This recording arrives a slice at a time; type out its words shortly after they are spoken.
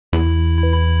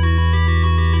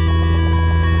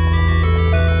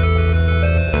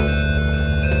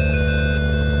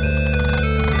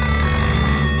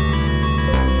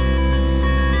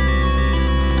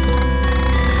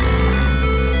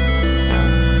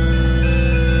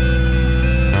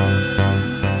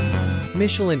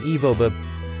Michelin Evobib.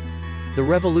 The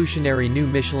revolutionary new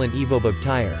Michelin Evobib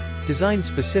tire, designed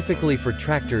specifically for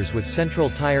tractors with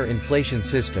Central Tyre Inflation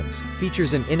Systems,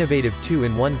 features an innovative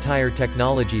 2-in-1 tire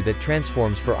technology that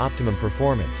transforms for optimum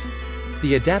performance.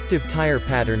 The adaptive tire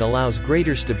pattern allows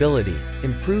greater stability,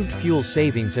 improved fuel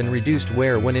savings and reduced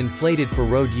wear when inflated for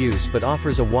road use, but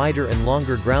offers a wider and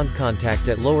longer ground contact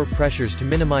at lower pressures to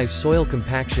minimize soil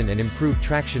compaction and improve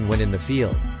traction when in the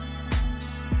field.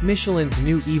 Michelin's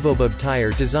new Evobib tire,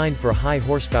 designed for high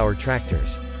horsepower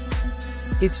tractors.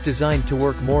 It's designed to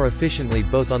work more efficiently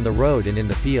both on the road and in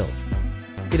the field.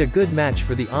 It's a good match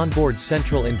for the onboard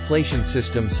central inflation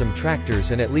system some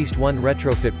tractors and at least one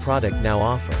retrofit product now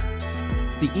offer.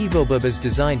 The Evobib is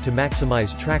designed to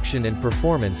maximize traction and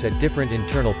performance at different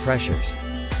internal pressures.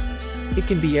 It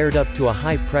can be aired up to a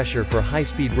high pressure for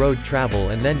high-speed road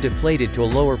travel and then deflated to a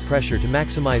lower pressure to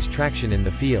maximize traction in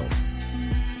the field.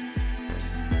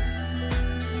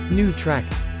 PneuTrac.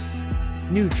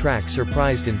 PneuTrac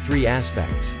surprised in 3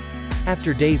 aspects.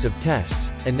 After days of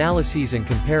tests, analyses and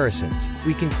comparisons,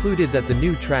 we concluded that the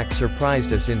PneuTrac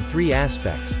surprised us in 3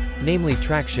 aspects, namely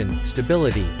traction,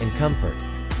 stability, and comfort.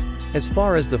 As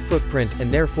far as the footprint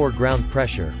and therefore ground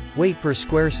pressure, weight per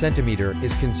square centimeter,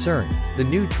 is concerned, the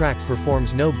PneuTrac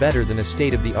performs no better than a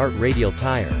state-of-the-art radial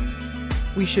tire.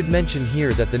 We should mention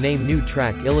here that the name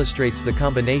PneuTrac illustrates the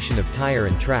combination of tire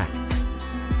and track.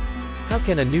 How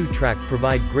can a PneuTrac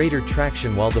provide greater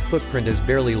traction while the footprint is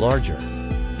barely larger?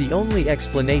 The only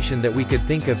explanation that we could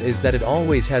think of is that it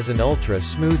always has an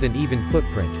ultra-smooth and even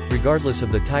footprint, regardless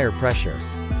of the tire pressure.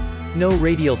 No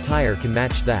radial tire can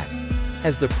match that.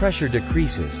 As the pressure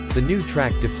decreases, the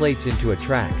PneuTrac deflates into a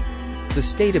track. The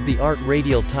state-of-the-art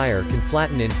radial tire can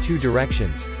flatten in 2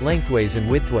 directions, lengthways and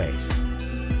widthways.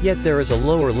 Yet there is a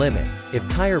lower limit. If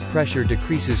tire pressure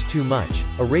decreases too much,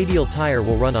 a radial tire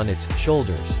will run on its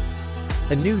shoulders.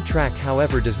 A PneuTrac,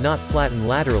 however, does not flatten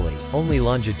laterally, only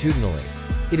longitudinally.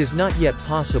 It is not yet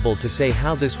possible to say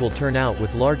how this will turn out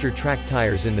with larger track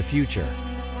tires in the future.